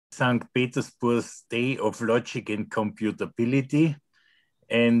St. Petersburg's Day of Logic and Computability.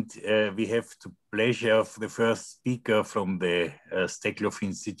 And we have the pleasure of the first speaker from the Steklov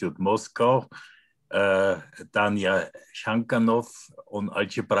Institute, Moscow, Daniyar Shamkanov, on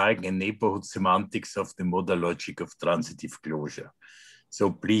algebraic and neighborhood semantics of the modal logic of transitive closure.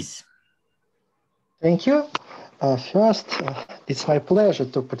 So please. Thank you. First, it's my pleasure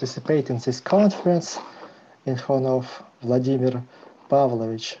to participate in this conference in honor of Vladimir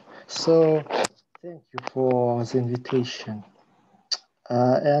Pavlovich. So thank you for the invitation.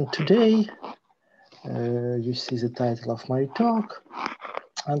 And today, you see the title of my talk.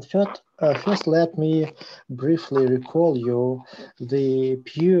 And first, let me briefly recall you the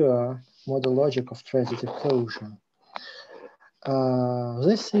pure modal logic of transitive closure.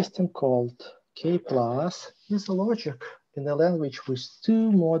 This system called K plus is a logic in a language with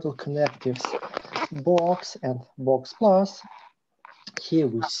two modal connectives, box and box plus. Here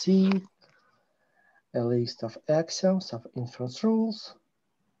we see a list of axioms of inference rules,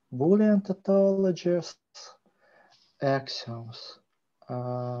 Boolean tautologies, axioms,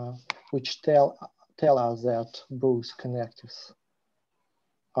 which tell us that both connectives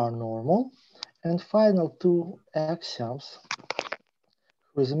are normal, and final two axioms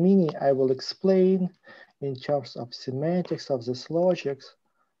whose meaning I will explain in terms of semantics of this logic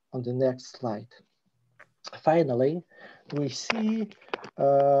on the next slide. Finally, we see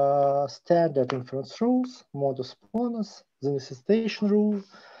standard inference rules, modus ponens, the necessitation rule,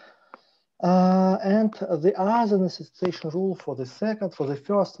 and the other necessitation rule for the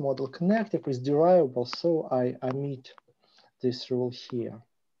first modal connective is derivable, so I omit this rule here.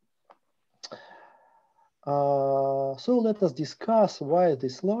 So let us discuss why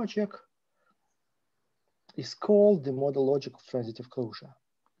this logic is called the modal logic of transitive closure.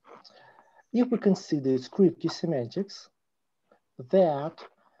 If we consider script key semantics,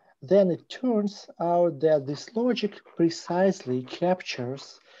 then it turns out that this logic precisely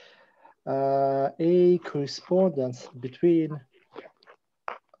captures a correspondence between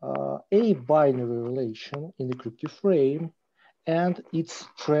a binary relation in the cryptic frame and its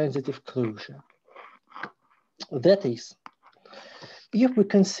transitive closure. That is, if we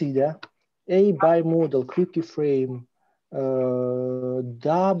consider a bimodal cryptic frame WRS,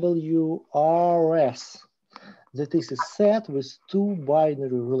 that is a set with two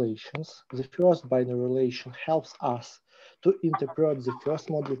binary relations. The first binary relation helps us to interpret the first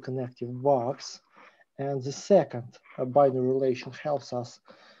modal connective box, and the second binary relation helps us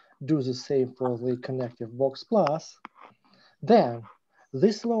do the same for the connective box plus. Then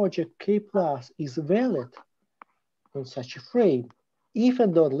this logic K plus is valid in such a frame if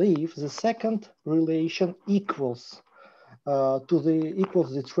and only if the second relation equals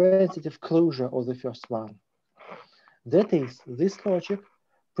the transitive closure of the first one. That is, this logic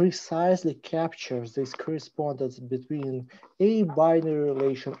precisely captures this correspondence between a binary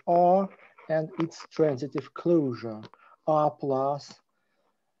relation R and its transitive closure, R plus,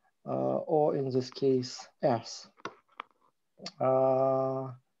 or in this case, S.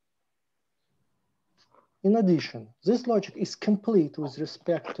 In addition, this logic is complete with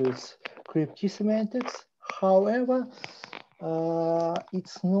respect to its cryptic semantics. However,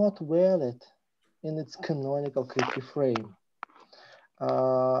 it's not valid in its canonical cryptic frame.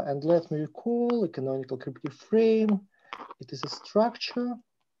 And let me recall a canonical cryptic frame. It is a structure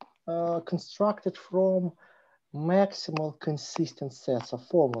constructed from maximal consistent sets of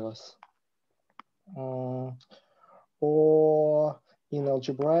formulas, or in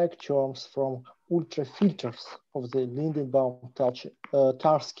algebraic terms from ultrafilters of the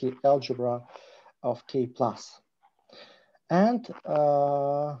Lindenbaum-Tarski algebra of K plus. And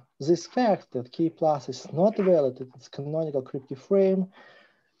this fact that K plus is not valid in its canonical cryptic frame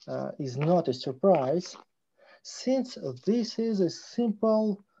is not a surprise, since this is a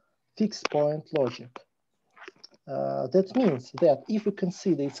simple fixed point logic. That means that if we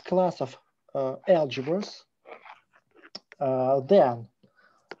consider its class of algebras, then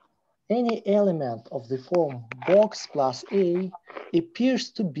any element of the form box plus A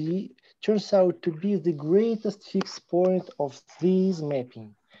turns out to be the greatest fixed point of this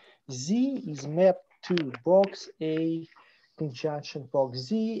mapping. Z is mapped to box A conjunction box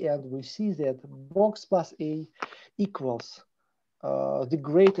Z, and we see that box plus A equals the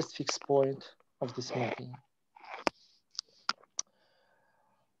greatest fixed point of this mapping.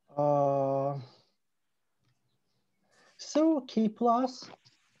 So K plus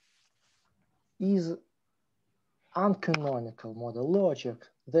is uncanonical modal logic.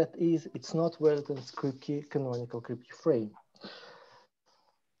 That is, it's not valid in its canonical cryptic frame.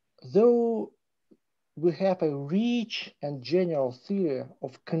 Though we have a rich and general theory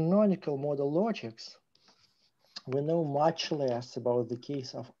of canonical modal logics, we know much less about the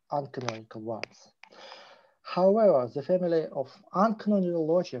case of uncanonical ones. However, the family of uncanonical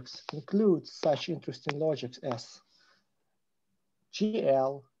logics includes such interesting logics as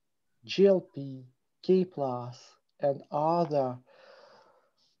GL, GLP, K+, and other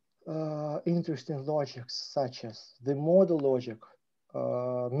interesting logics such as the modal logic,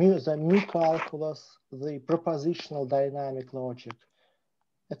 the mu calculus, the propositional dynamic logic,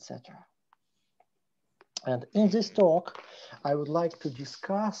 etc. And in this talk, I would like to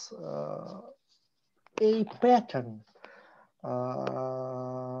discuss a pattern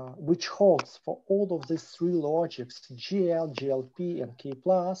which holds for all of these three logics, GL, GLP, and K+,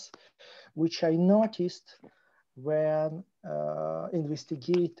 which I noticed when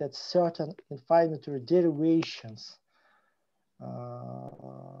investigated certain infinitary derivations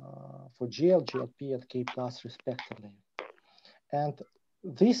for GL, GLP, and K+, respectively. And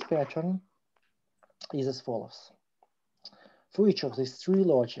this pattern is as follows. For each of these three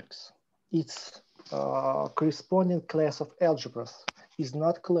logics, its corresponding class of algebras is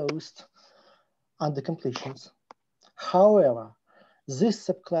not closed under completions. However, this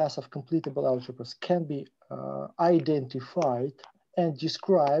subclass of completable algebras can be identified and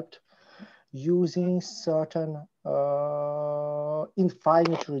described using certain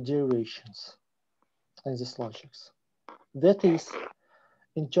infinitary derivations in these logics. That is,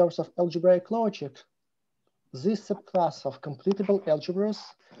 in terms of algebraic logic, this subclass of completable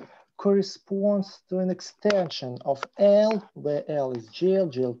algebras corresponds to an extension of L, where L is GL,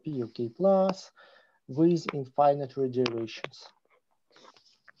 GLP, or K+, with infinitary derivations.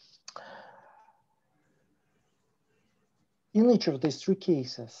 In each of these three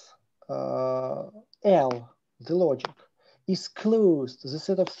cases, L, the logic, is closed, the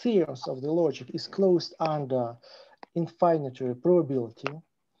set of theorems of the logic is closed under infinitary probability.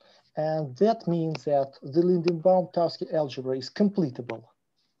 And that means that the Lindenbaum-Tarski algebra is completable.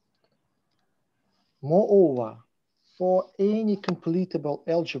 Moreover, for any completable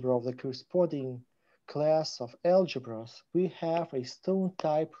algebra of the corresponding class of algebras, we have a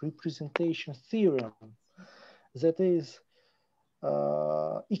stone-type representation theorem. That is,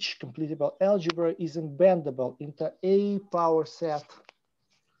 each completable algebra is embendable into a power set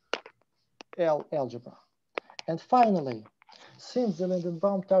L algebra. And finally, since the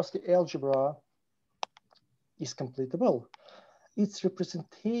Lindenbaum-Tarski algebra is completable, its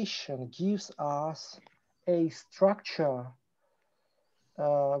representation gives us a structure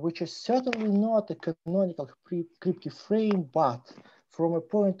which is certainly not a canonical Kripke frame, but from a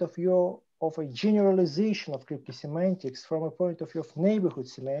point of view of a generalization of Kripke semantics, from a point of view of neighborhood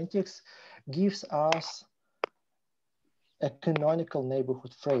semantics, gives us a canonical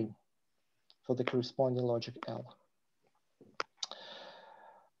neighborhood frame for the corresponding logic L.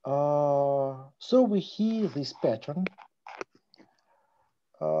 So we hear this pattern,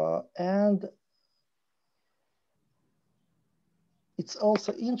 and it's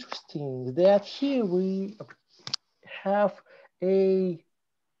also interesting that here we have a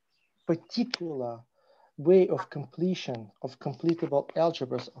particular way of completion of completable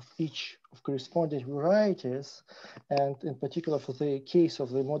algebras of each of corresponding varieties, and in particular for the case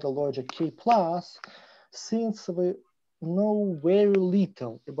of the modal logic K+, since we know very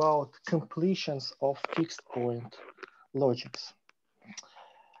little about completions of fixed point logics.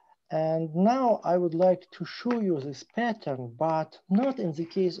 And now I would like to show you this pattern, but not in the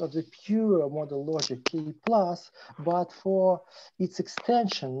case of the pure modal logic K+, but for its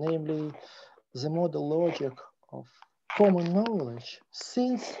extension, namely the modal logic of common knowledge,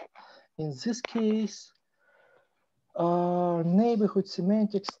 since in this case, neighborhood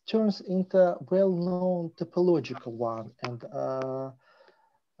semantics turns into well-known topological one. And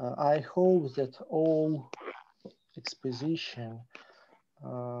I hope that all exposition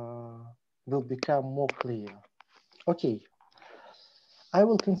will become more clear. Okay, I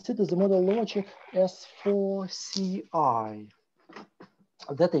will consider the modal logic as for Ci.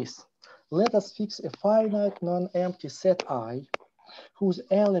 That is, let us fix a finite non-empty set I, whose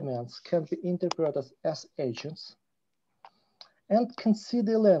elements can be interpreted as agents, and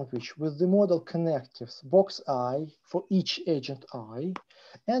consider language with the modal connectives box I for each agent I,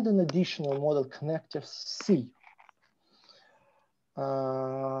 and an additional modal connective C,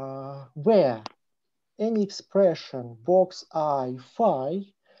 where any expression box I phi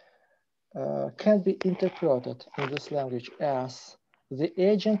can be interpreted in this language as the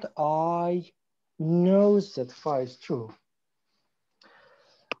agent I knows that phi is true.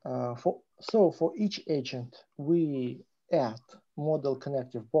 So for each agent, we add modal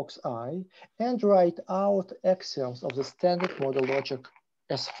connective box I and write out axioms of the standard modal logic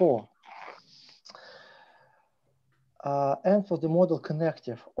S4. And for the modal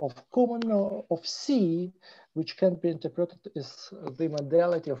connective of C, which can be interpreted as the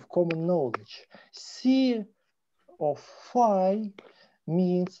modality of common knowledge. C of phi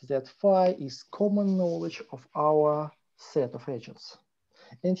means that phi is common knowledge of our set of agents.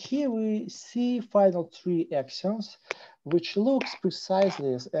 And here we see final three axioms, which looks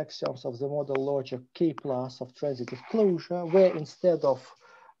precisely as axioms of the modal logic K plus of transitive closure, where instead of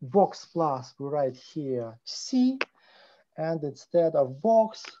box plus, we write here C, and instead of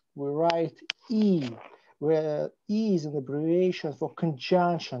box, we write E, where E is an abbreviation for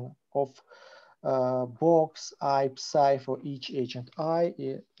conjunction of box I psi for each agent I,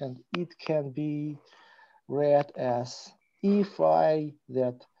 and it can be read as E phi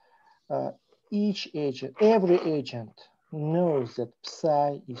that each agent, every agent knows that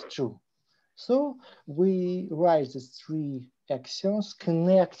psi is true. So we write these three axioms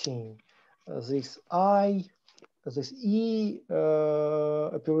connecting this I, this E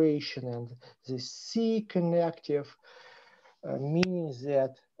operation and this C connective, meaning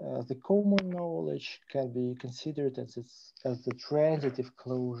that the common knowledge can be considered as the transitive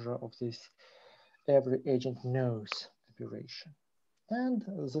closure of this every agent knows operation. And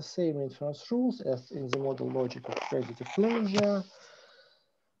the same inference rules as in the modal logic of transitive closure,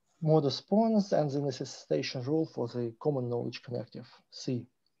 modus ponens, and the necessitation rule for the common knowledge connective C.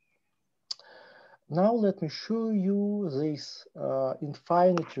 Now let me show you these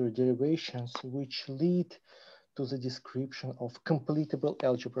infinitary derivations which lead to the description of completable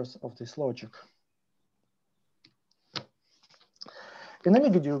algebras of this logic. An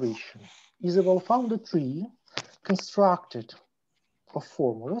Amiga derivation is a well-founded tree constructed of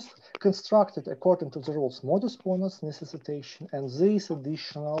formulas, constructed according to the rules modus ponens, necessitation, and this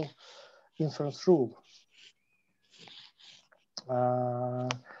additional inference rule.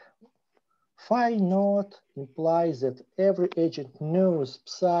 Phi naught implies that every agent knows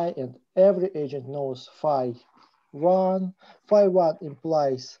psi and every agent knows phi 1. Phi 1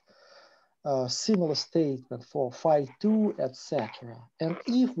 implies a similar statement for phi 2, etc. And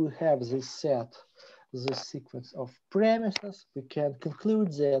if we have this set, this sequence of premises, we can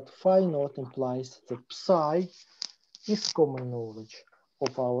conclude that phi naught implies that psi is common knowledge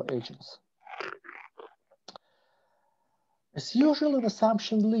of our agents. As usual, an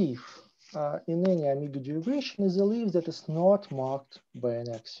assumption leaf in any Amiga derivation is a leaf that is not marked by an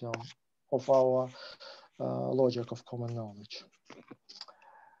axiom of our logic of common knowledge.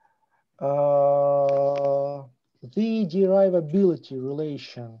 The derivability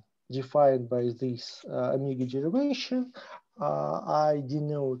relation defined by this Amiga derivation, I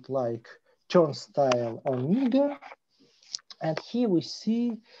denote like turnstile omega. And here we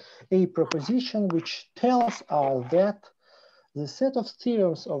see a proposition which tells us that the set of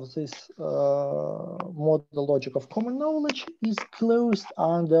theorems of this modal logic of common knowledge is closed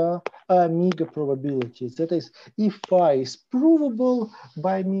under Amiga probabilities. That is, if phi is provable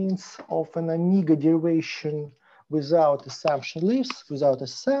by means of an Amiga derivation without assumption leaves, without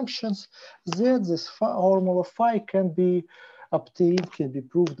assumptions, then this formula phi can be obtained, can be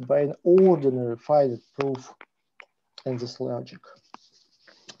proved by an ordinary finite proof in this logic.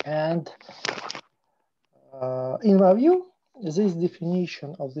 And in my view, this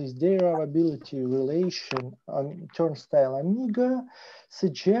definition of this derivability relation on turnstile Amiga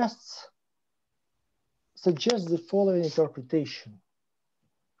suggests the following interpretation.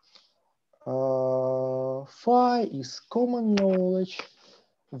 Phi is common knowledge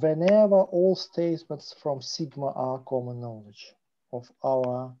whenever all statements from sigma are common knowledge of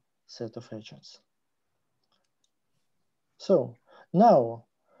our set of agents. So now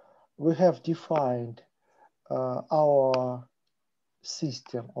we have defined our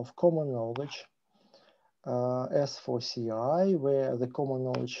system of common knowledge as for CI, where the common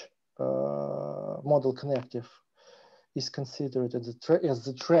knowledge modal connective is considered as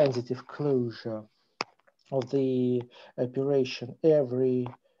the transitive closure of the operation. Every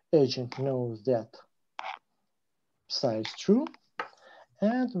agent knows that psi is true,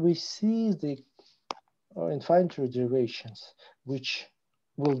 and we see the infinitary derivations which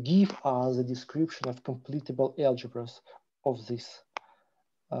will give us a description of completable algebras of this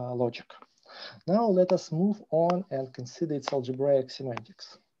logic. Now let us move on and consider its algebraic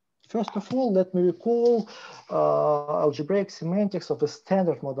semantics. First of all, let me recall algebraic semantics of the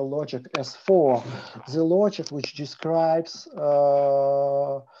standard modal logic S4, the logic which describes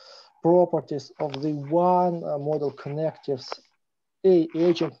properties of the one modal connectives A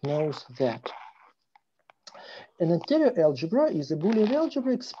agent knows that. An interior algebra is a Boolean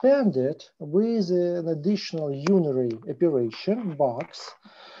algebra expanded with an additional unary operation box,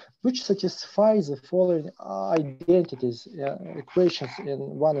 which satisfies the following identities, equations in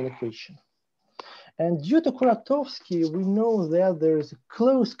one equation. And due to Kuratowski, we know that there is a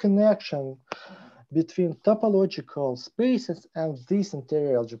close connection between topological spaces and these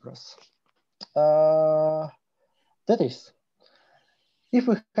interior algebras. That is, if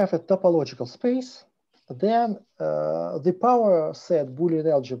we have a topological space, then the power set Boolean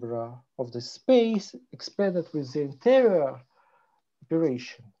algebra of the space expanded with the interior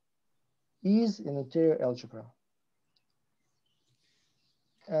operation is an interior algebra.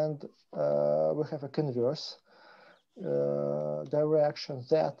 And we have a converse direction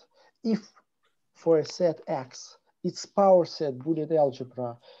that if for a set X, its power set Boolean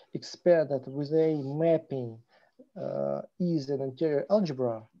algebra expanded with a mapping is an interior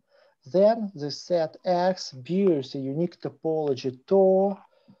algebra, then the set X bears a unique topology tau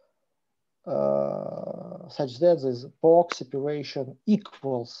such that this box operation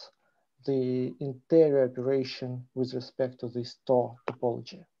equals the interior operation with respect to this tau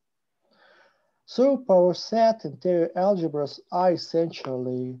topology. So power set interior algebras are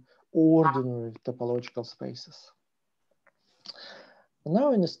essentially ordinary topological spaces.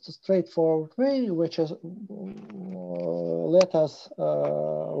 Now in a straightforward way, which is let us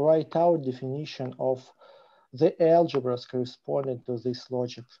write our definition of the algebras corresponding to this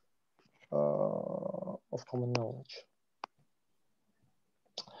logic of common knowledge.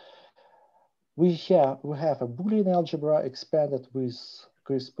 We have a Boolean algebra expanded with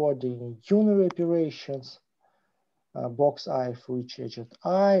corresponding unary operations, box I for each agent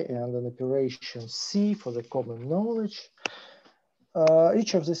I, and an operation C for the common knowledge.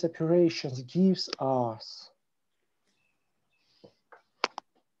 Each of these operations gives us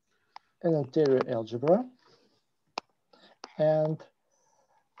an interior algebra, and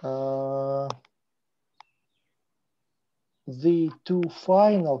the two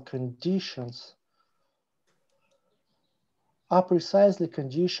final conditions are precisely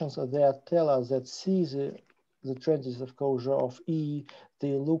conditions that tell us that C, the transitive closure of E,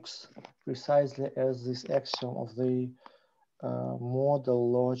 they looks precisely as this axiom of the modal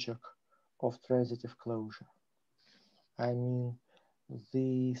logic of transitive closure. I mean,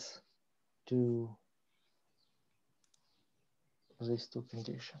 these two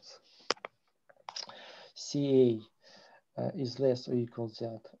conditions. CA is less or equal to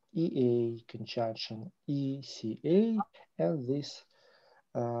that EA conjunction ECA, and this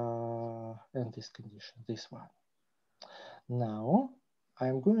condition, this one. Now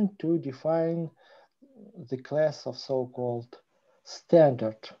I'm going to define the class of so-called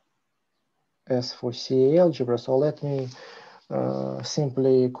standard as for CA algebra. So let me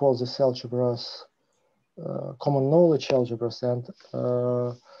simply call this algebras common knowledge algebras and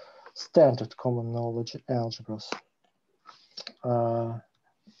standard common knowledge algebras.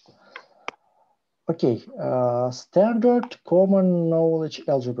 Standard common knowledge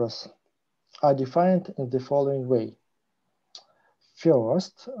algebras are defined in the following way.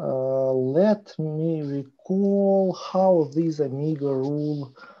 First, let me recall how this Amiga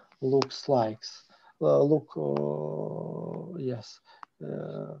rule looks like. What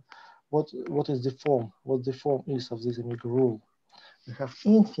is the form? What the form is of this Amiga rule? We have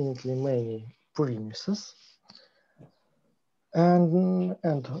infinitely many premises and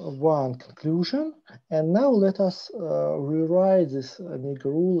one conclusion. And now let us rewrite this Amiga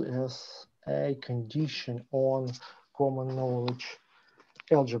rule as a condition on common knowledge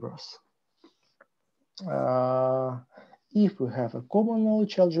algebras. If we have a common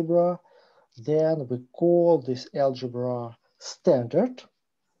knowledge algebra, then we call this algebra standard.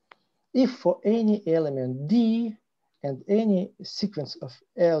 If for any element D and any sequence of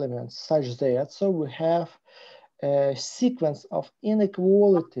elements such that, so we have a sequence of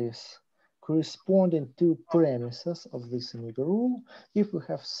inequalities corresponding to premises of this Amiga rule. If we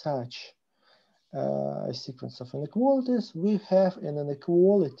have such a sequence of inequalities, we have an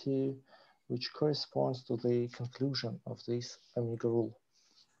inequality which corresponds to the conclusion of this Amiga rule.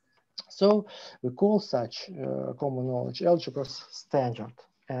 So we call such common knowledge algebras standard,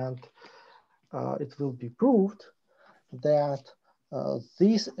 and it will be proved that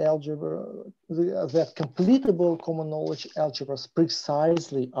these algebra, that completable common knowledge algebras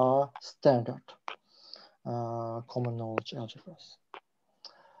precisely are standard common knowledge algebras.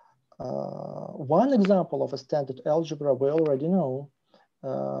 One example of a standard algebra we already know,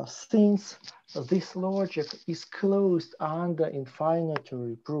 since this logic is closed under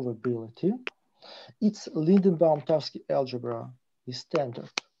infinitary provability, its Lindenbaum-Tarski algebra is standard.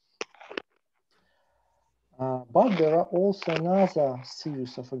 But there are also another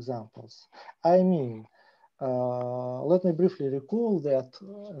series of examples. I mean, let me briefly recall that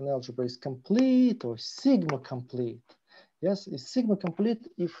an algebra is complete or sigma complete. Yes, it's sigma complete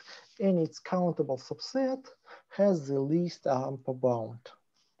if any its countable subset has the least upper bound.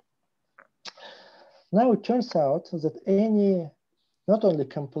 Now it turns out that any not only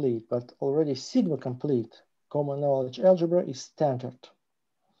complete but already sigma complete common knowledge algebra is standard.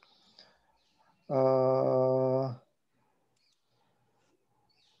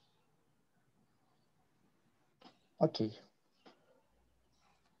 Okay.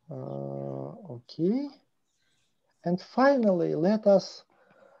 Okay. And finally, let us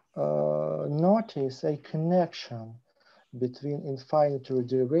notice a connection between infinitary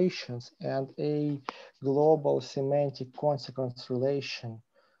derivations and a global semantic consequence relation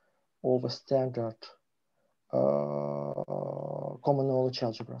over standard common knowledge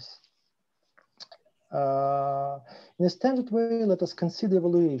algebras. In a standard way, let us consider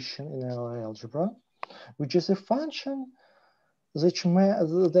evaluation in our algebra, which is a function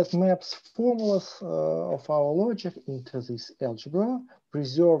that maps formulas of our logic into this algebra,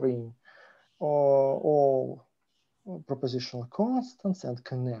 preserving all propositional constants and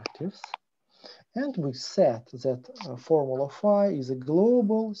connectives. And we said that formula phi is a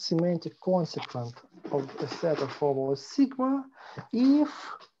global semantic consequent of a set of formulas sigma if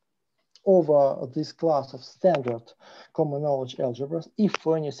over this class of standard common knowledge algebras, if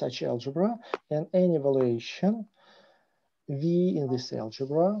for any such algebra and any evaluation V in this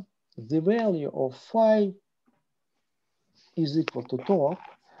algebra, the value of phi is equal to top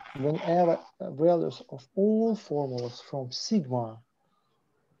whenever values of all formulas from sigma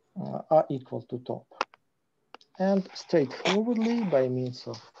are equal to top. And straightforwardly, by means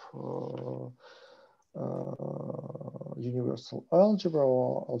of universal algebra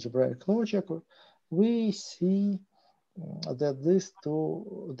or algebraic logic, we see that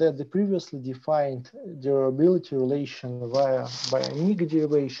the previously defined durability relation via bionic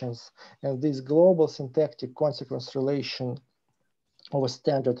derivations and this global syntactic consequence relation over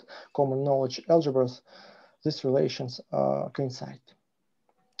standard common knowledge algebras, these relations coincide.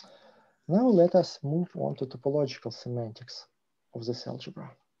 Now let us move on to topological semantics of this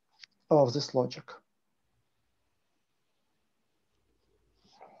algebra, of this logic.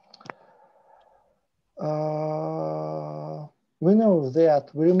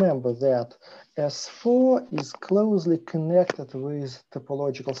 We remember that S4 is closely connected with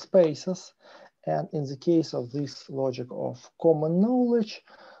topological spaces. And in the case of this logic of common knowledge,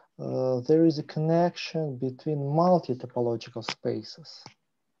 there is a connection between multi-topological spaces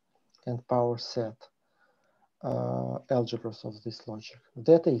and power set algebras of this logic.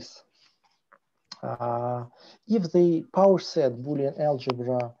 That is, if the power set Boolean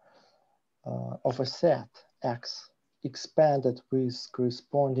algebra of a set X expanded with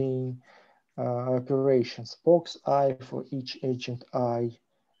corresponding operations, box I for each agent I,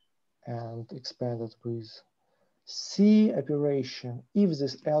 and expanded with C operation, if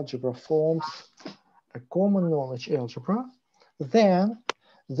this algebra forms a common knowledge algebra, then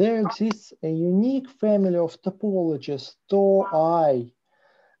there exists a unique family of topologies tau I.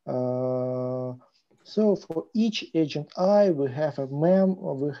 So for each agent I, we have a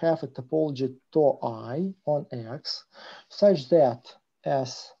topology tau I on X, such that,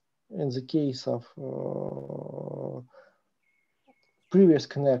 as in the case of previous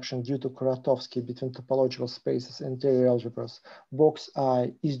connection due to Kuratowski between topological spaces and interior algebras, box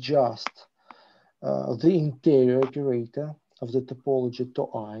I is just the interior operator of the topology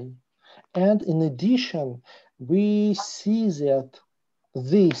tau I. And in addition, we see that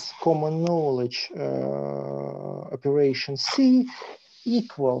this common knowledge operation C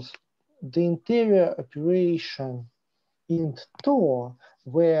equals the interior operation in tau,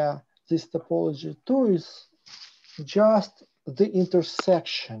 where this topology tau is just the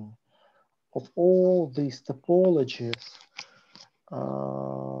intersection of all these topologies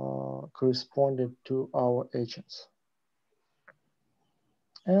corresponding to our agents.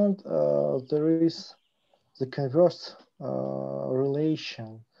 And there is the converse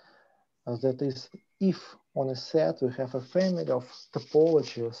relation, that is, if on a set we have a family of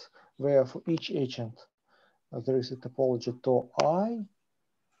topologies where for each agent there is a topology tau I,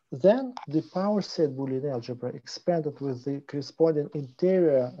 then the power set Boolean algebra expanded with the corresponding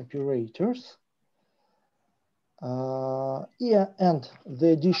interior operators, and the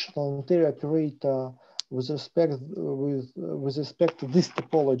additional interior operator with respect to this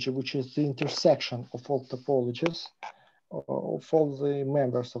topology, which is the intersection of all topologies, of all the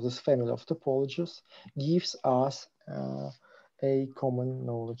members of this family of topologies, gives us a common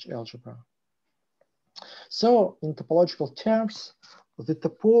knowledge algebra. So in topological terms, the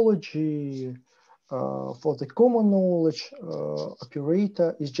topology for the common knowledge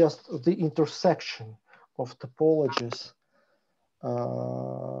operator is just the intersection of topologies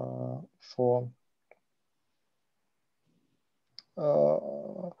for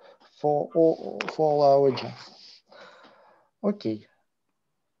all our regions. Okay.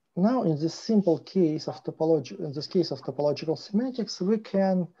 Now, in this simple case of topology, in this case of topological semantics, we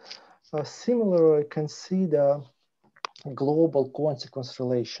can similarly consider global consequence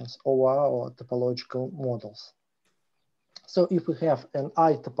relations over our topological models. So if we have an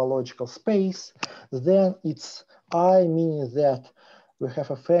I topological space, then it's I, meaning that we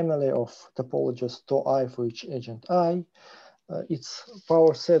have a family of topologies to I for each agent I. Its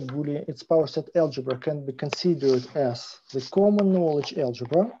power set Boolean, its power set algebra can be considered as the common knowledge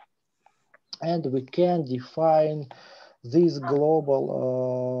algebra, and we can define this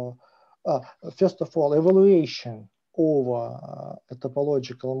global, first of all, evaluation over a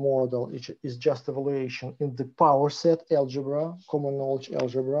topological model is just evaluation in the power set algebra, common knowledge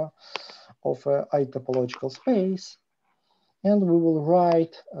algebra of a I topological space. And we will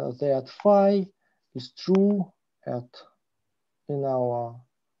write that phi is true in our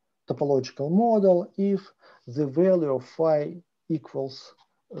topological model if the value of phi equals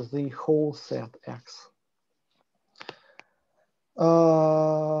the whole set X.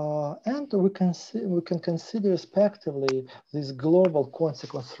 And we can consider respectively this global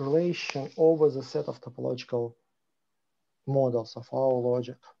consequence relation over the set of topological models of our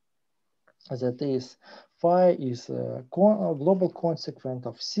logic. That is, phi is a global consequent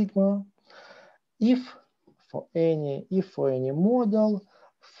of sigma if for any model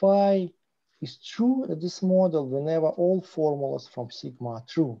phi is true at this model whenever all formulas from sigma are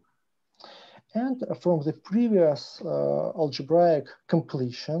true. And from the previous algebraic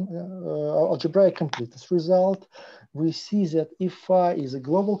completeness result, we see that if phi is a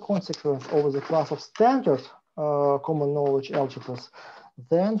global consequence over the class of standard common knowledge algebras,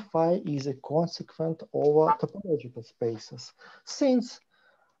 then phi is a consequent over topological spaces, since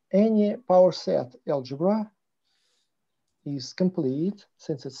any power set algebra is complete,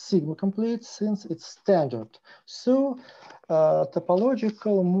 since it's sigma complete, since it's standard. So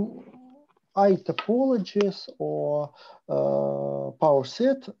topological I topologies or power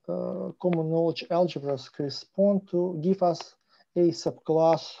set common knowledge algebras correspond to give us a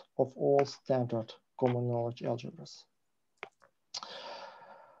subclass of all standard common knowledge algebras.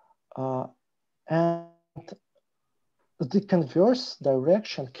 And the converse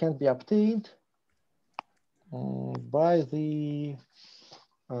direction can be obtained by the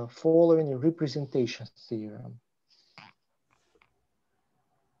following representation theorem.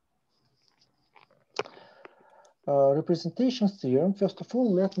 Representation theorem, first of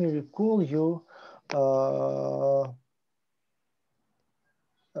all, let me recall you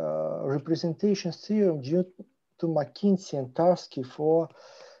representation theorem due to McKinsey and Tarski for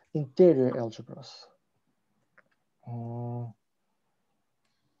interior algebras.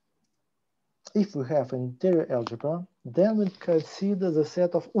 If we have an interior algebra, then we consider the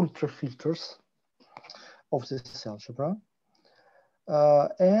set of ultrafilters of this algebra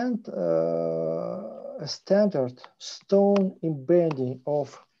and a standard stone embedding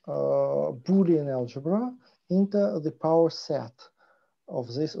of Boolean algebra into the power set of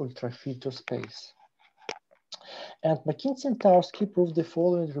this ultrafilter space. And McKinsey and Tarski proved the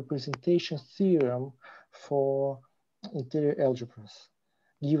following representation theorem for interior algebras.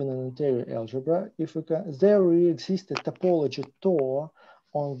 Given an interior algebra, if we can, there will exist a topology Tor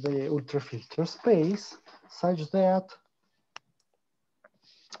on the ultrafilter space such that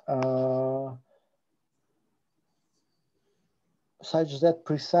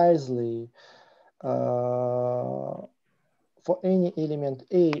precisely for any element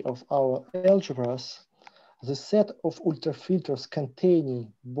A of our algebras, the set of ultrafilters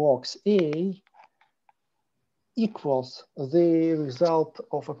containing box A equals the result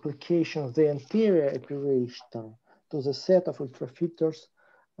of application of the interior operator to the set of ultrafilters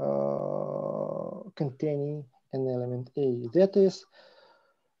containing an element A. That is,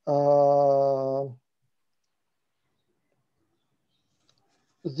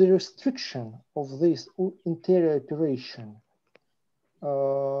 the restriction of this interior operation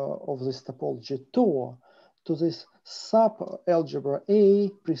of this topology Tor to this sub-algebra A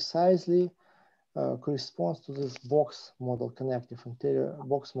precisely corresponds to this box model connective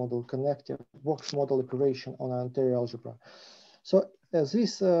operation on an interior algebra. So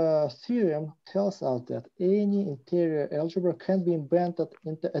this theorem tells us that any interior algebra can be embedded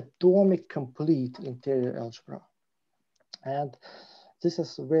into atomic complete interior algebra. And this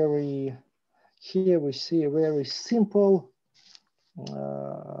is very Here we see a very simple,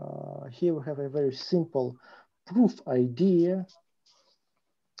 here we have a very simple proof idea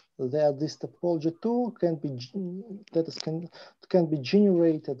that this topology too can be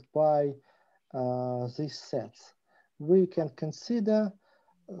generated by these sets. We can consider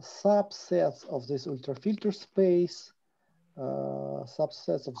subsets of this ultrafilter space,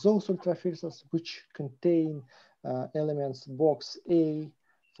 subsets of those ultrafilters which contain elements box A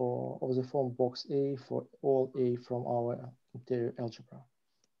of the form box A for all A from our interior algebra.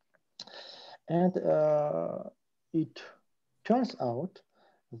 And it turns out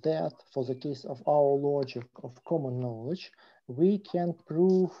that for the case of our logic of common knowledge, we can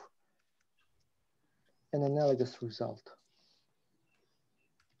prove an analogous result.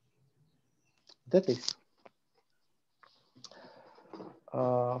 That is,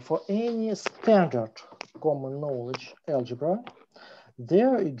 for any standard common knowledge algebra,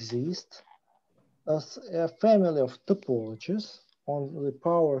 there exists a family of topologies on the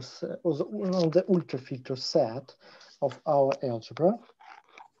power set, on the ultrafilter set of our algebra,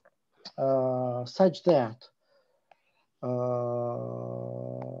 such that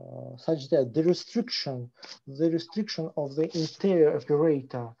the restriction of the interior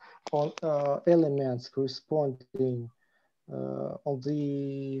operator on elements corresponding on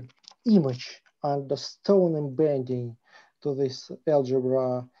the image under stone embedding to this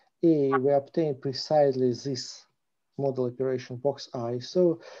algebra A, we obtain precisely this modal operation box I.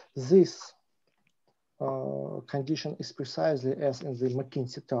 So this condition is precisely as in the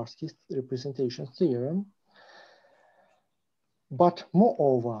McKinsey-Tarski representation theorem. But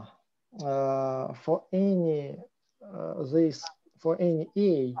moreover, for any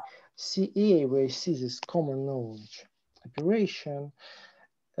A, CA, where C is common knowledge operation,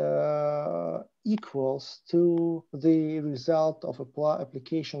 equals to the result of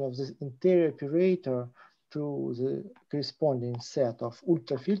application of this interior operator to the corresponding set of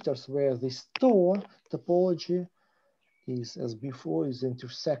ultrafilters, where the store topology is, as before, is the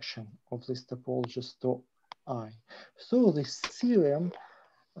intersection of this topology store I. So this theorem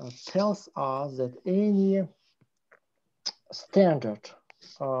tells us that any standard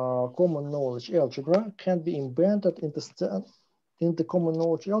common knowledge algebra can be embedded in the common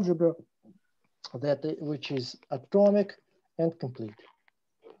knowledge algebra which is atomic and complete.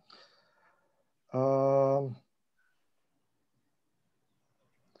 And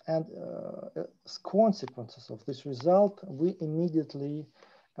as consequences of this result, we immediately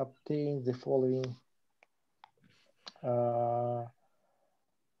obtain the following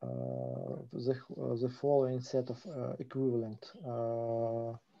the following set of equivalent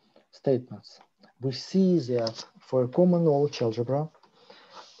statements. We see that for a common knowledge algebra,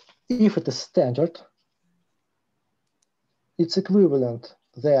 if it is standard, it's equivalent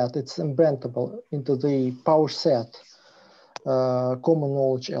that it's embeddable into the power set common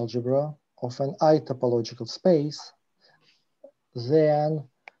knowledge algebra of an I topological space, then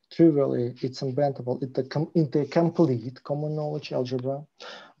trivially it's embeddable into a complete common knowledge algebra.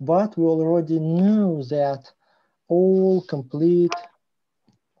 But we already know that all complete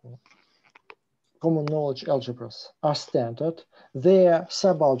common knowledge algebras are standard, their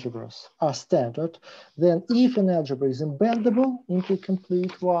subalgebras are standard. Then if an algebra is embeddable into a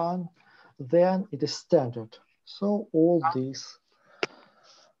complete one, then it is standard. So all these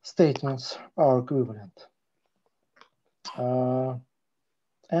statements are equivalent.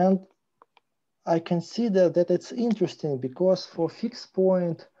 And I consider that it's interesting because for fixed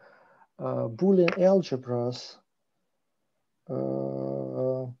point Boolean algebras,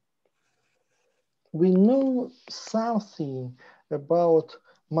 we know something about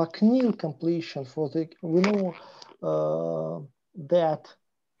McNeil completion we know that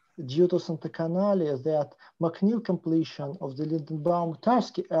due to Santa Canalia, that McNeil completion of the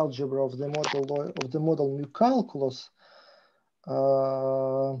Lindenbaum-Tarski algebra of the modal mu calculus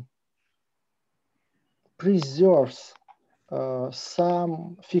preserves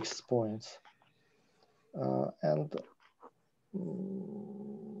some fixed points, and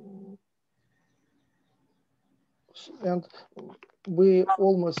we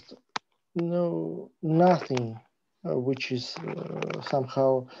almost know nothing which is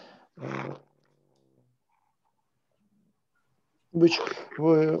somehow which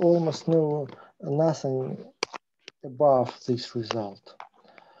we almost know nothing above this result.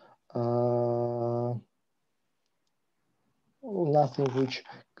 Nothing which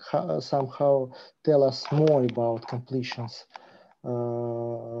somehow tell us more about completions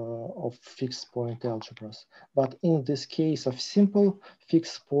of fixed point algebras. But in this case of simple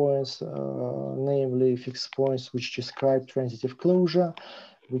fixed points, namely fixed points which describe transitive closure,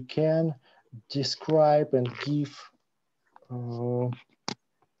 we can describe and give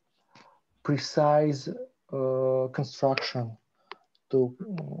precise construction to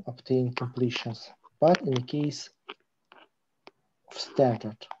obtain completions, but in the case of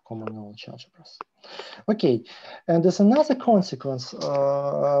standard common knowledge algebras. Okay, and as another consequence,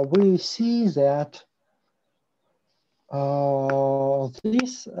 we see that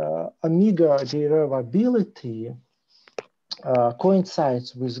this omega derivability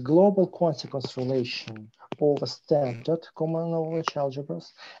coincides with global consequence relation over standard common knowledge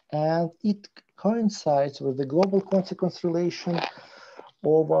algebras, and it coincides with the global consequence relation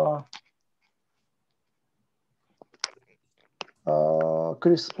over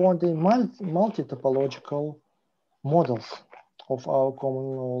corresponding multi-topological models of our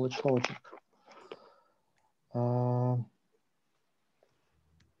common knowledge logic.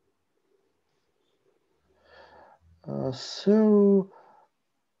 So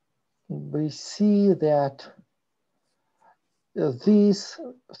we see that this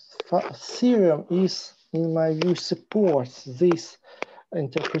theorem is, in my view, supports this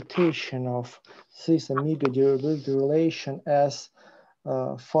interpretation of this omega derivability relation as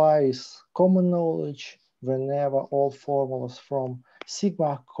phi is common knowledge whenever all formulas from sigma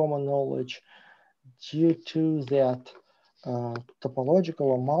are common knowledge, due to that topological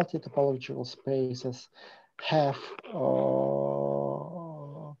or multi-topological spaces have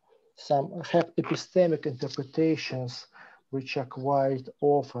epistemic interpretations which are quite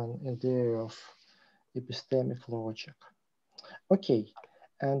often in the area of epistemic logic. Okay,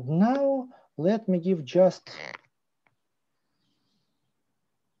 and now let me give just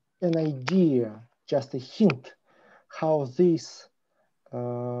an idea, just a hint, how this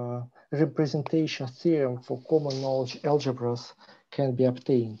representation theorem for common knowledge algebras can be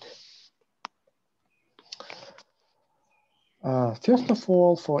obtained. First of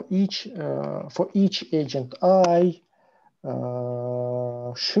all, for each agent I,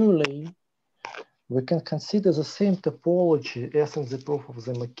 surely we can consider the same topology as in the proof of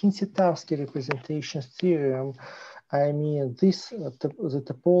the McKinsey-Tarski representation theorem. I mean, the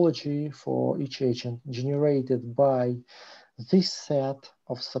topology for each agent generated by this set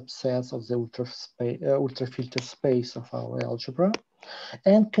of subsets of the ultrafilter space of our algebra,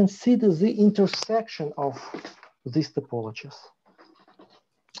 and consider the intersection of these topologies.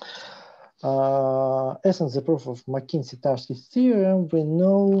 As in the proof of McKinsey-Tarski theorem, we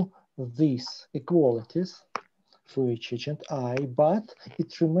know these equalities for each agent I, but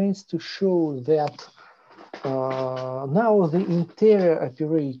it remains to show that now the interior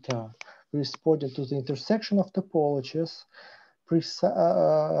operator corresponding to the intersection of topologies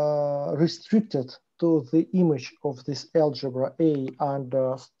restricted to the image of this algebra A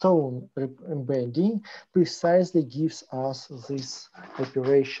under stone embedding precisely gives us this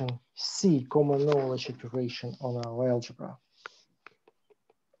operation C, common knowledge operation on our algebra.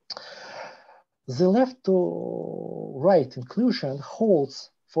 The left to right inclusion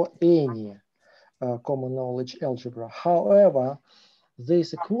holds for any common knowledge algebra. However,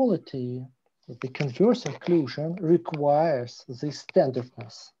 this equality, the converse inclusion, requires this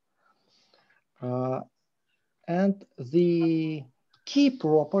standardness. And the key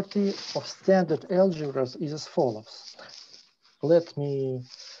property of standard algebras is as follows. Let me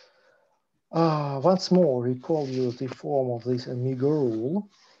once more recall you the form of this omega rule.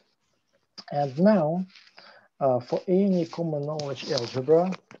 And now, for any common knowledge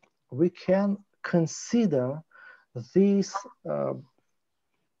algebra, we can consider this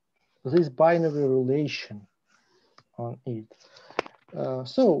this binary relation on it.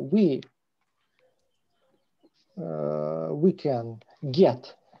 So we can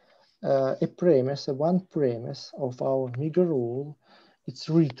get a premise, one premise of our omega rule. It's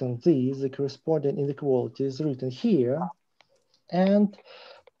written this, the corresponding inequality is written here, and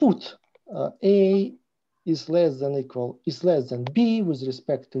put A is less than B with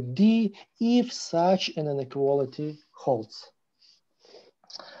respect to D if such an inequality holds.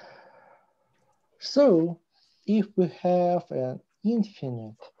 So if we have an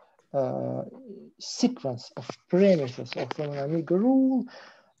infinite sequence of premises of an omega rule,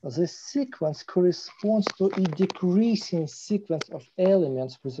 this sequence corresponds to a decreasing sequence of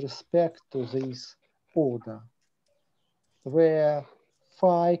elements with respect to this order, where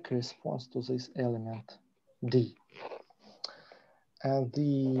phi corresponds to this element D. And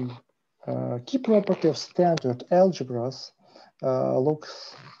the key property of standard algebras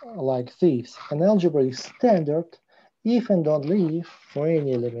looks like this. An algebra is standard if and only if for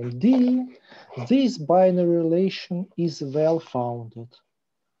any element D, this binary relation is well founded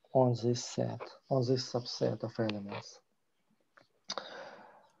on this set, on this subset of elements.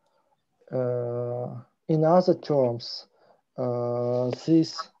 In other terms,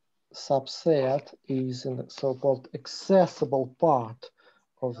 this subset is in the so-called accessible part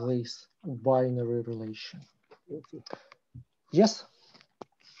of this binary relation. Yes?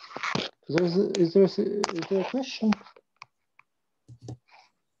 Is there a question?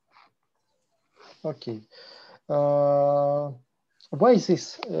 Okay. Why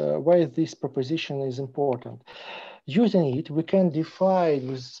this proposition is important? Using it, we can define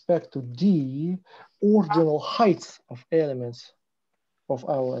with respect to D ordinal heights of elements of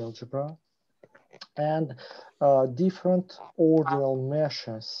our algebra and different ordinal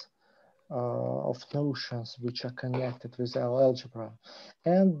meshes of notions which are connected with our algebra.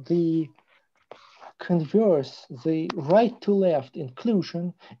 And the converse, the right to left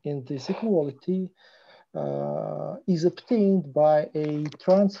inclusion in this equality is obtained by a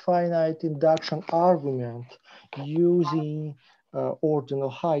transfinite induction argument using ordinal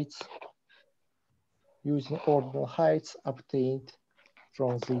heights obtained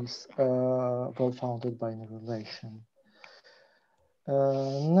from this well-founded binary relation.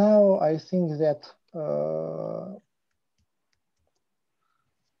 Now I think that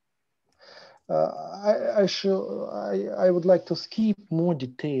I would like to skip more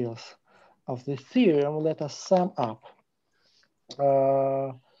details of the theorem. Let us sum up.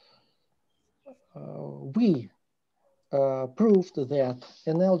 We proved that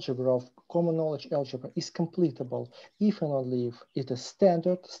an algebra of common knowledge algebra is completable if and only if it is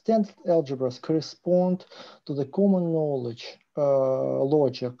standard. Standard algebras correspond to the common knowledge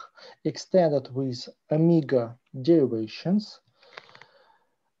logic extended with omega derivations.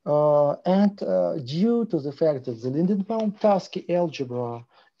 And due to the fact that the Lindenbaum-Tarski algebra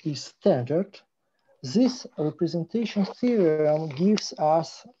is standard, this representation theorem gives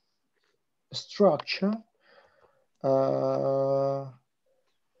us a structure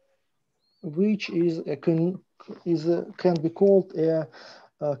which can be called a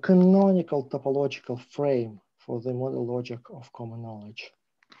canonical topological frame for the model logic of common knowledge.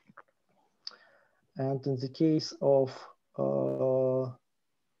 And in the case of the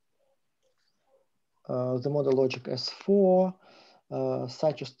model logic S4,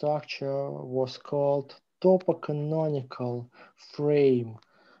 such a structure was called topocanonical frame.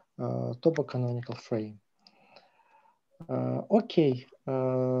 Okay,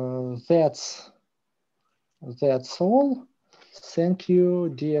 that's all. Thank you,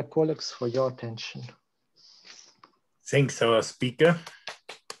 dear colleagues, for your attention. Thanks, our speaker.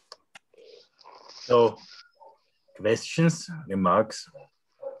 So, questions, remarks?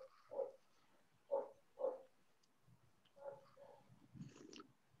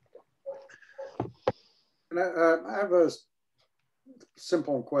 I have a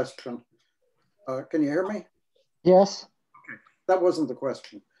simple question. Can you hear me? Yes. Okay, that wasn't the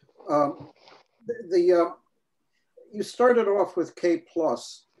question. You started off with K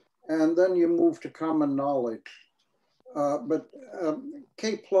plus, and then you moved to common knowledge. But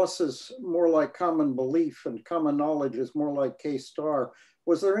K plus is more like common belief, and common knowledge is more like K star.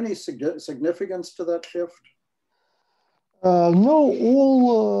 Was there any significance to that shift? No,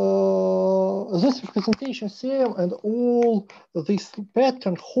 all this representation theorem and all this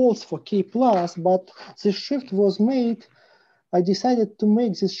pattern holds for K plus, but the shift was made. I decided to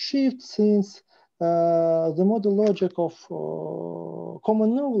make this shift since the model logic of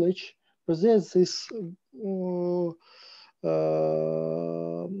common knowledge possesses this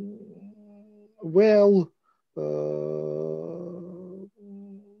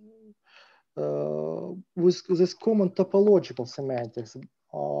with this common topological semantics.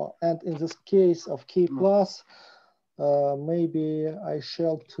 And in this case of K plus, maybe I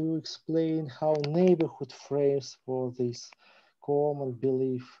shall to explain how neighborhood frames for this common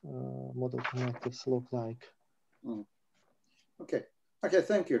belief model connectives look like. Okay,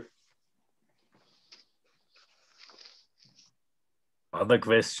 thank you. Other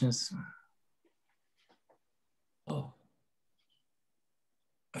questions? Oh.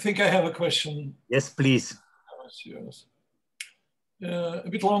 I think I have a question. Yes, please. Yours. A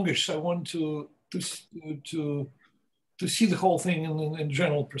bit longish. I want to see the whole thing in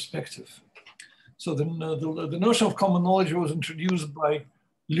general perspective. So the notion of common knowledge was introduced by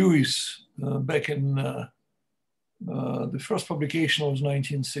Lewis back in the first publication was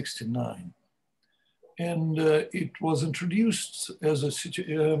 1969. And it was introduced as a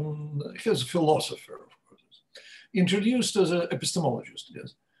philosopher, of course, introduced as an epistemologist,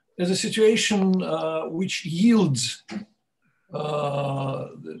 yes, as a situation which yields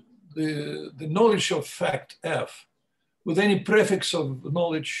the knowledge of fact F with any prefix of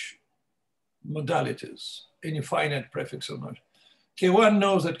knowledge modalities, any finite prefix of knowledge, K1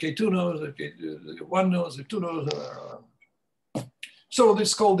 knows that K2 knows that K1 knows that 2 knows. So this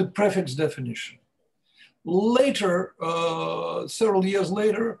is called the prefix definition. Later, several years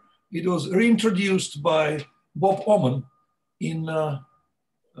later, it was reintroduced by Bob Oman in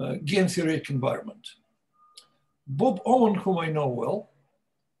game theoretic environment. Bob Oman, whom I know well,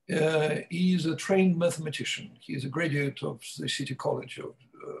 is a trained mathematician. He is a graduate of the City College of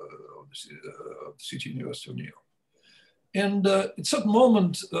the City University of New York. And at a certain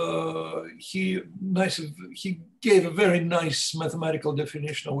moment, he gave a very nice mathematical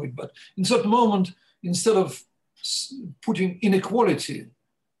definition of it. But in a certain moment, instead of putting inequality,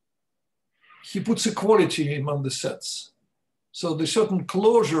 he puts equality among the sets. So the certain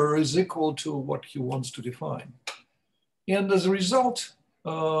closure is equal to what he wants to define. And as a result,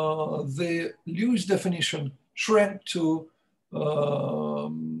 the Lewis definition shrank to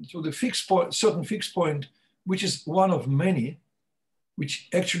the fixed point, certain fixed point, which is one of many, which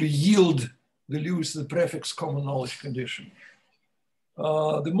actually yield the Lewis the prefix common knowledge condition.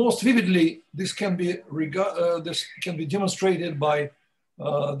 The most vividly, this can be demonstrated by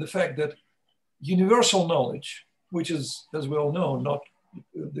the fact that universal knowledge, which is, as we all know, not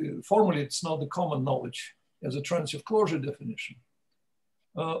formally it's not the common knowledge as a transitive closure definition,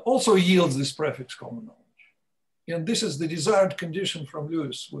 also yields this prefix common knowledge. And this is the desired condition from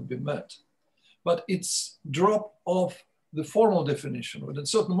Lewis would be met. But it's drop off the formal definition. But at a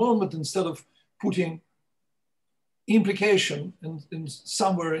certain moment, instead of putting implication in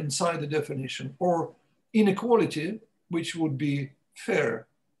somewhere inside the definition or inequality, which would be fair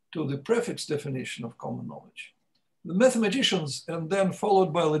to the prefix definition of common knowledge, the mathematicians and then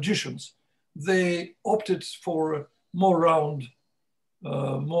followed by logicians, they opted for a more round,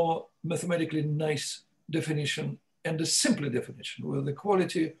 more mathematically nice definition and a simpler definition with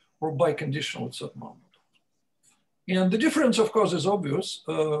equality or biconditional at a certain moment. And the difference, of course, is obvious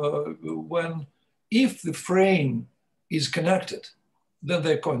if the frame is connected, then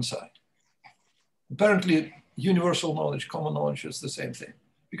they coincide. Apparently, universal knowledge, common knowledge is the same thing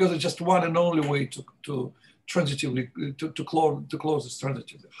because it's just one and only way to transitively, to close this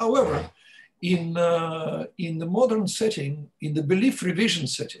transitively. However, in the modern setting, in the belief revision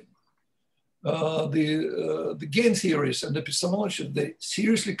setting, the game theorists and epistemologists, they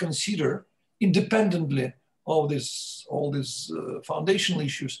seriously consider, independently of all these foundational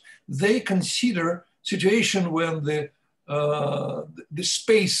issues, they consider situation when the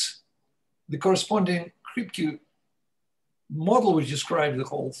space, the corresponding Kripke model which describes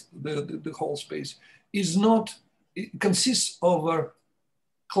the whole space is not, it consists of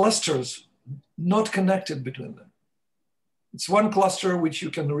clusters not connected between them. It's one cluster which you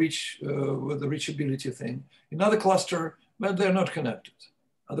can reach with the reachability thing. Another cluster, but they're not connected.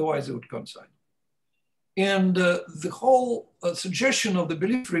 Otherwise it would coincide. And the whole suggestion of the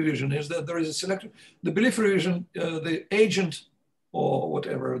belief revision is that there is a selective, the belief revision, the agent or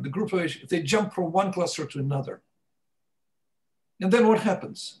whatever, the group of agents, they jump from one cluster to another. And then what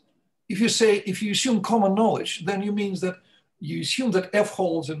happens? If you assume common knowledge, then it means that you assume that F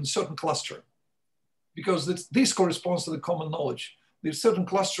holds in a certain cluster because this corresponds to the common knowledge. There's a certain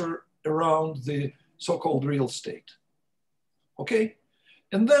cluster around the so-called real state, okay?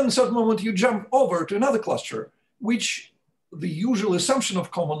 And then at a certain moment you jump over to another cluster, which the usual assumption of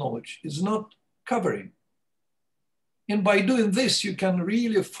common knowledge is not covering. And by doing this, you can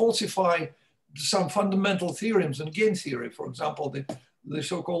really falsify some fundamental theorems in game theory. For example, the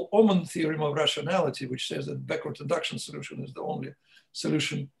so-called Oman theorem of rationality, which says that backward induction solution is the only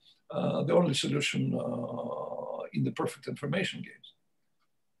solution in the perfect information games.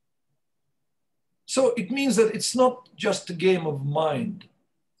 So it means that it's not just a game of mind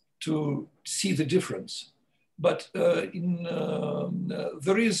to see the difference, but there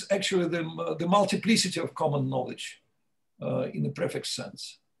is actually the multiplicity of common knowledge in the prefix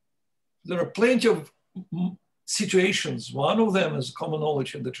sense. There are plenty of situations. One of them is common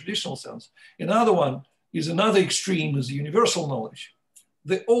knowledge in the traditional sense. Another one is another extreme is universal knowledge.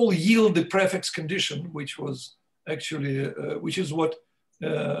 They all yield the prefix condition, which was actually, which is what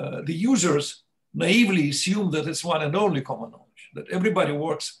the users naively assume that it's one and only common knowledge, that everybody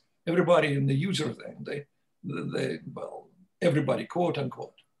works, everybody in the user thing, well, everybody, quote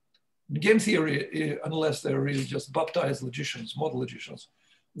unquote. In game theory, unless they're really just baptized logicians, modal logicians,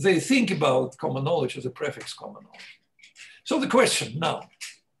 they think about common knowledge as a prefix common knowledge. So the question now,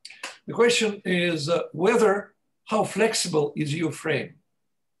 the question is how flexible is your frame?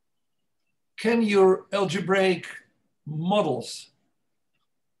 Can your algebraic models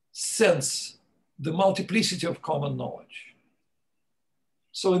sense the multiplicity of common knowledge?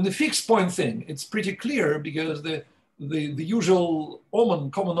 So in the fixed point thing, it's pretty clear because the the usual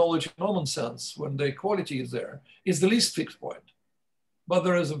common knowledge in Oman sense, when the equality is there, is the least fixed point. But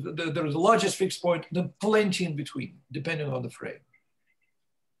there is the largest fixed point, then plenty in between, depending on the frame.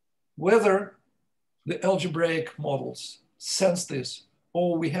 Whether the algebraic models sense this,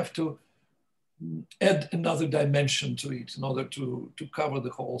 or we have to add another dimension to it in order to cover the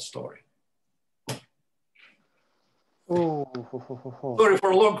whole story. Sorry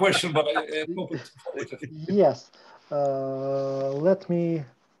for a long question, but I hope it's yes. Let me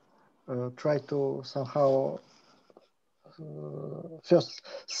try to somehow first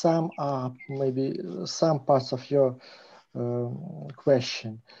sum up maybe some parts of your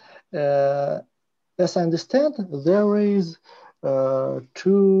question. As I understand, there is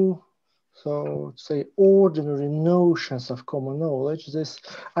two, so say, ordinary notions of common knowledge, this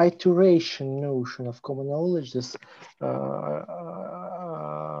iteration notion of common knowledge, this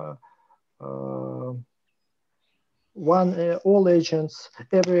all agents,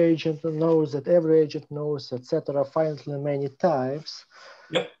 every agent knows that every agent knows, etc. finally many times.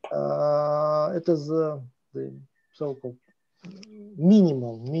 Yep. It is the so-called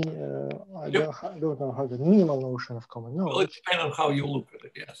minimal, I don't know how the minimal notion of common knowledge. Well, it depends on how you look at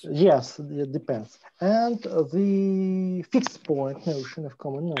it, yes. Yes, it depends. And the fixed point notion of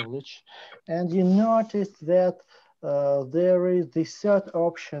common knowledge. And you notice that there is the third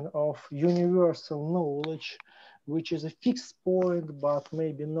option of universal knowledge, which is a fixed point, but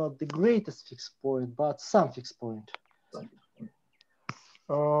maybe not the greatest fixed point, but some fixed point.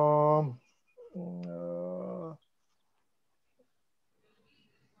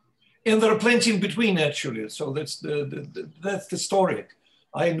 And there are plenty in between, actually. So that's the story.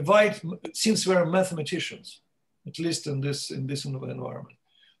 I invite, since we're mathematicians, at least in this environment,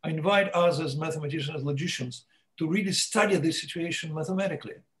 I invite us as mathematicians, logicians, to really study this situation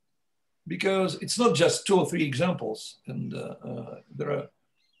mathematically, because it's not just 2 or 3 examples, and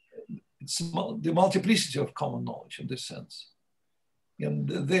it's the multiplicity of common knowledge in this sense, and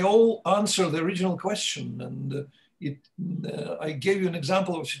they all answer the original question, and I gave you an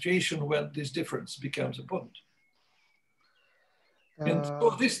example of a situation when this difference becomes important. And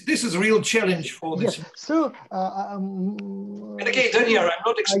so this is a real challenge for this. Yes. So, and again, Daniyar, I'm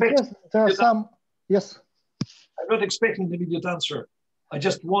not expecting. I guess there are some. Yes. I'm not expecting an immediate answer. I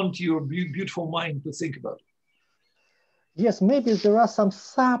just want your beautiful mind to think about it. Yes, maybe there are some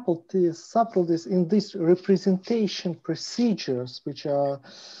subtleties in these representation procedures, which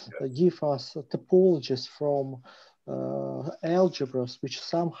give us topologies from algebras, which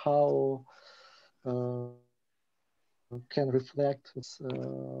somehow can reflect.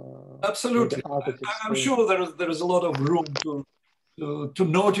 Absolutely, I'm sure there is a lot of room to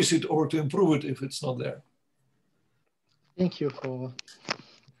notice it or to improve it if it's not there. Thank you for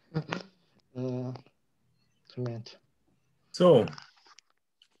comment. So,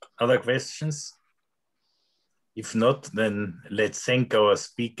 other questions? If not, then let's thank our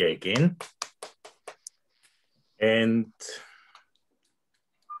speaker again. And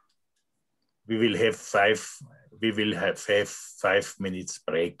we will have 5 minutes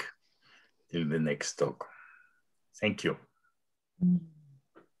break till the next talk. Thank you.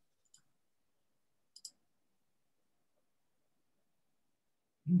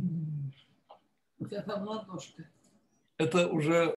 Это уже